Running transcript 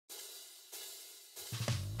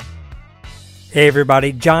Hey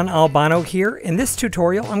everybody, John Albano here. In this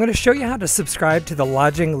tutorial, I'm going to show you how to subscribe to the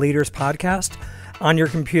Lodging Leaders podcast on your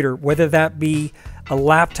computer, whether that be a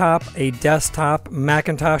laptop, a desktop,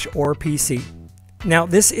 Macintosh, or PC. Now,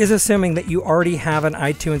 this is assuming that you already have an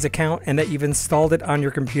iTunes account and that you've installed it on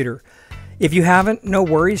your computer. If you haven't, no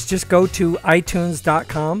worries. Just go to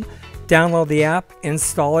iTunes.com, download the app,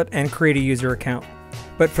 install it, and create a user account.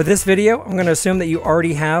 But for this video, I'm going to assume that you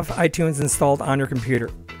already have iTunes installed on your computer.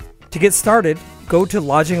 To get started, go to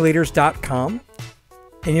lodgingleaders.com,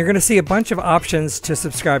 and you're going to see a bunch of options to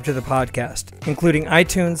subscribe to the podcast, including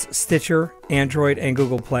iTunes, Stitcher, Android, and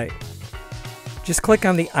Google Play. Just click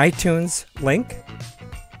on the iTunes link.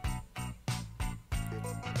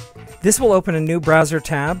 This will open a new browser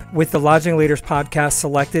tab with the Lodging Leaders podcast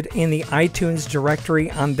selected in the iTunes directory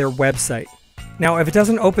on their website. Now, if it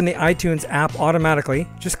doesn't open the iTunes app automatically,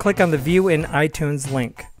 just click on the View in iTunes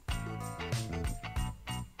link.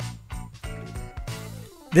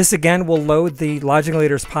 This again will load the Lodging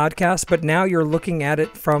Leaders podcast, but now you're looking at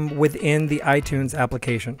it from within the iTunes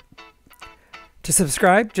application. To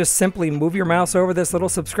subscribe, just simply move your mouse over this little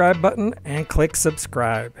subscribe button and click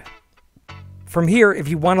subscribe. From here, if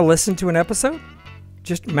you want to listen to an episode,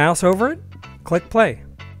 just mouse over it, click play.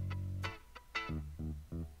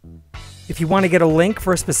 If you want to get a link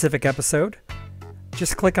for a specific episode,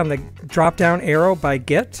 just click on the drop-down arrow by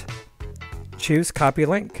Get, choose Copy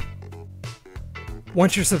Link.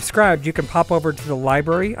 Once you're subscribed, you can pop over to the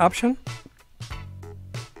library option,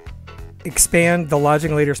 expand the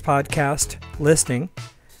Lodging Leaders podcast listing,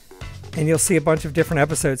 and you'll see a bunch of different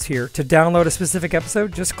episodes here. To download a specific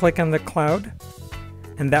episode, just click on the cloud,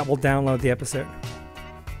 and that will download the episode.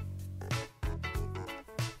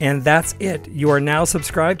 And that's it. You are now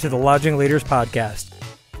subscribed to the Lodging Leaders podcast.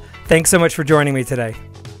 Thanks so much for joining me today.